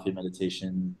Abulafia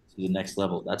meditation to the next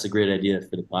level. That's a great idea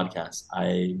for the podcast.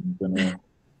 I'm going to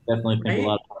definitely think a Right?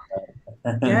 lot about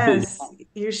that. Yes,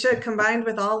 you should, combined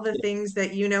with all the things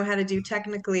that you know how to do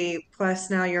technically,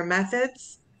 plus now your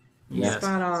methods. Yes. Yes.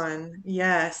 Spot on.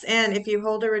 Yes. And if you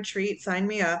hold a retreat, sign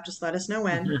me up. Just let us know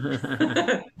when.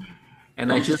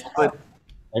 And I Come to just put, spot.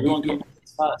 Everyone come to the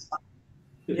spot.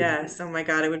 Yes. Oh my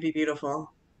God, it would be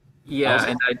beautiful. yeah, Also,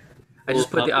 and I full just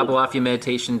of put the copies.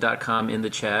 AbulafiaMeditation.com in the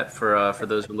chat for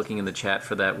those who are looking in the chat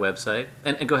for that website.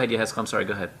 And go ahead, Yehezkel. I'm sorry.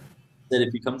 Go ahead. That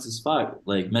if you come to Spot,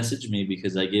 like message me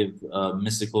because I give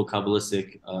mystical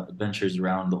Kabbalistic adventures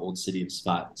around the old city of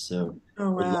Spot. So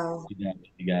Oh, would love wow. to do that with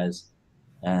you guys.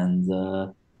 And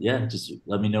yeah, just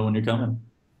let me know when you're coming.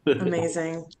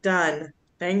 Amazing. Done.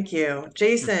 Thank you.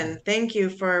 Jason, thank you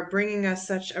for bringing us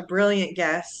such a brilliant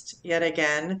guest yet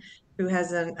again, who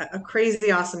has a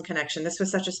crazy awesome connection. This was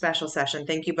such a special session.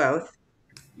 Thank you both.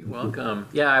 You're welcome.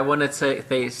 Yeah, I want to say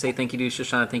thank you to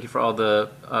Shoshana. Thank you for all the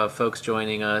folks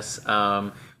joining us.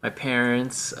 My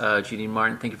parents, Judy and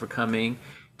Martin, thank you for coming.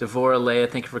 Devorah, Leah,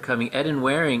 thank you for coming. Eden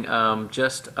Waring,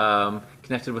 just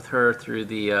connected with her through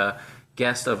the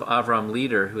guest of Avram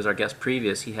Leader, who was our guest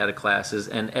previous. He had a classes,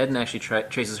 and Eden actually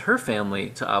traces her family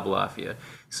to Abulafia.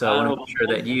 So I want to make sure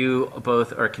that you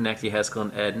both are connected, Yehezkel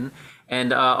and Eden.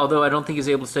 And although I don't think he's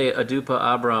able to say Adupa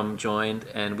Abram joined,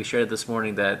 and we shared this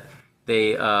morning that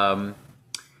they our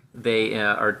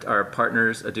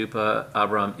partners, Adupa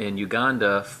Abram in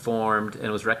Uganda, formed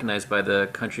and was recognized by the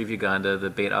country of Uganda, the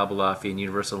Beit Abulafia and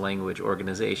Universal Language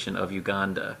Organization of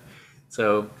Uganda.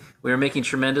 So we are making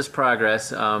tremendous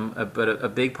progress, but a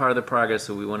big part of the progress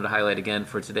that we wanted to highlight again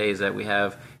for today is that we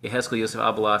have Yehezkel Yosef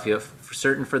Abulafia, for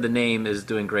certain for the name, is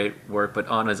doing great work, but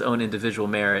on his own individual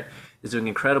merit is doing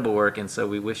incredible work, and so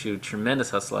we wish you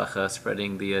tremendous haslacha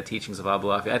spreading the teachings of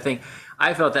Abulafia.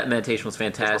 I felt that meditation was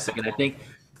fantastic, and I think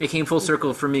it came full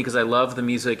circle for me because I love the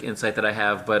music insight that I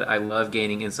have, but I love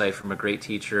gaining insight from a great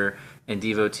teacher and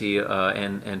devotee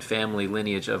and family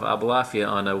lineage of Abulafia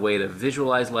on a way to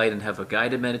visualize light and have a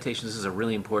guided meditation. This is a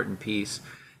really important piece.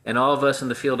 And all of us in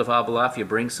the field of Abulafia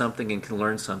bring something and can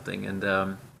learn something. And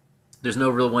there's no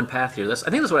real one path here. I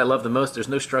think that's what I love the most. There's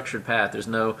no structured path. There's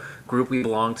no group we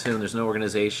belong to, and there's no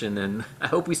organization. And I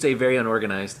hope we stay very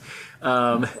unorganized.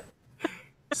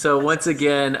 So once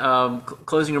again,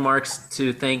 closing remarks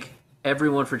to thank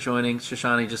everyone for joining.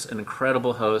 Shoshana, just an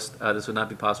incredible host. This would not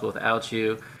be possible without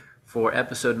you. For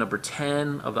episode number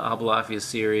 10 of the Abulafia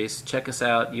series, check us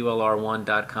out,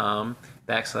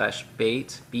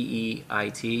 ulr1.com/Beit,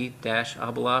 B-E-I-T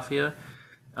 -Abulafia.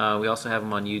 We also have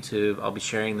them on YouTube. I'll be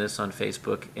sharing this on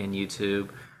Facebook and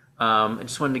YouTube. I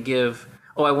just wanted to give...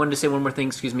 Oh, I wanted to say one more thing,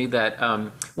 excuse me, that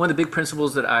one of the big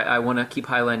principles that I want to keep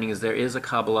highlighting is there is a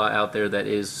Kabbalah out there that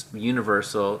is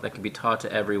universal, that can be taught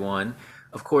to everyone.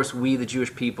 Of course, we, the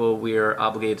Jewish people, we are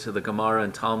obligated to the Gemara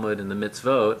and Talmud and the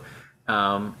mitzvot,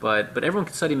 but everyone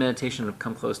can study meditation and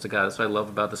come close to God. That's what I love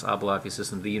about this Abulafia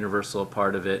system, the universal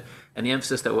part of it, and the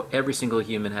emphasis that every single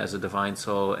human has a divine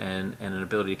soul and an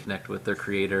ability to connect with their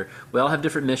creator. We all have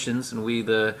different missions, and we,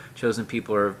 the chosen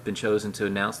people, have been chosen to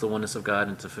announce the oneness of God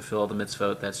and to fulfill the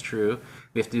mitzvot. That's true.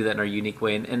 We have to do that in our unique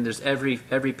way, and there's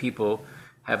every people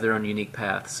have their own unique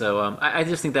path. So I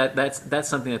just think that's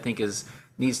something I think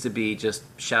needs to be just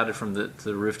shouted from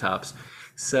the rooftops.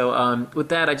 So with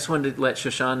that, I just wanted to let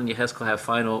Shoshana and Yehezkel have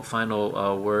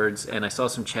final words. And I saw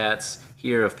some chats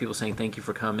here of people saying thank you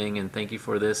for coming and thank you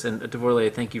for this. And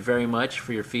Devorle, thank you very much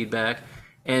for your feedback.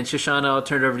 And Shoshana, I'll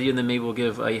turn it over to you, and then maybe we'll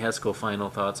give Yehezkel final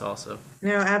thoughts also.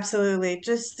 No, absolutely.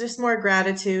 Just more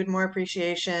gratitude, more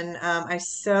appreciation. I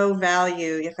so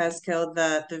value, Yefezkel,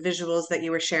 the visuals that you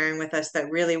were sharing with us that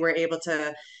really were able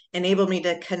to enable me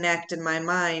to connect in my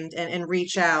mind and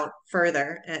reach out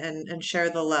further and share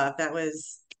the love. That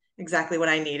was exactly what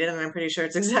I needed. And I'm pretty sure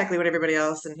it's exactly what everybody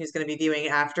else and who's going to be viewing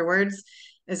afterwards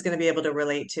is going to be able to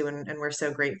relate to. And we're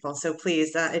so grateful. So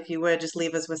please, if you would, just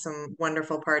leave us with some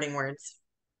wonderful parting words.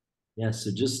 Yeah,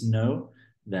 so just know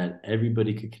that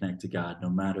everybody could connect to God, no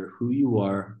matter who you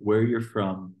are, where you're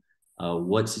from,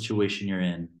 what situation you're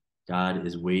in. God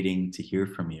is waiting to hear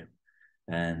from you.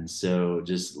 And so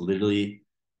just literally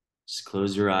just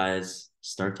close your eyes,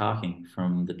 start talking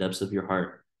from the depths of your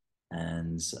heart,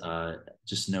 and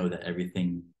just know that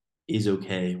everything is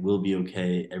okay, will be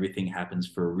okay. Everything happens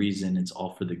for a reason. It's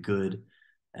all for the good.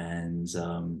 And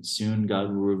soon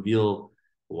God will reveal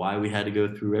why we had to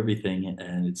go through everything,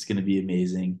 and it's going to be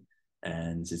amazing.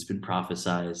 And it's been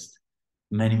prophesized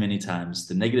many, many times.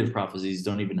 The negative prophecies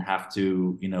don't even have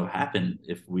to, happen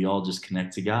if we all just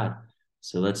connect to God.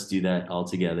 So let's do that all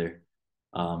together.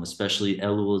 Especially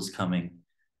Elul is coming,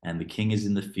 and the king is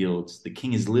in the fields. The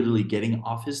king is literally getting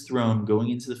off his throne,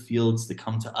 going into the fields to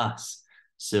come to us.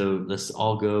 So let's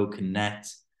all go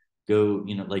connect, go,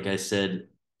 like I said,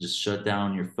 just shut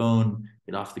down your phone,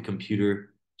 get off the computer,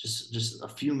 just a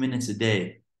few minutes a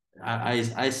day.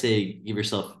 I say give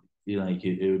yourself,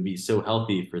 it would be so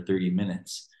healthy for 30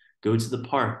 minutes. Go to the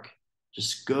park,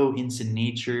 just go into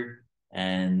nature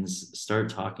and start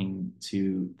talking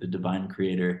to the divine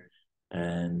creator.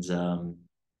 And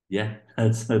yeah,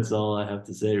 that's all I have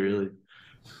to say, really.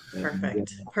 Perfect. And,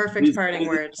 Perfect please, parting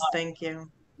words. Thank you.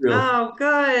 real. Oh,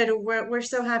 good. We're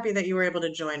so happy that you were able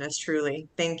to join us, truly.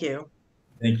 Thank you.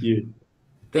 Thank you.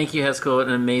 Thank you, Yehezkel.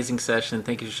 An amazing session.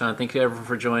 Thank you, Shoshana. Thank you, everyone,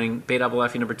 for joining. Beit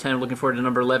Abulafia number 10. Looking forward to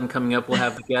number 11 coming up. We'll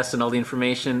have the guests and all the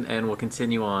information, and we'll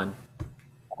continue on. Have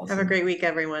a Awesome. great week,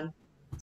 everyone.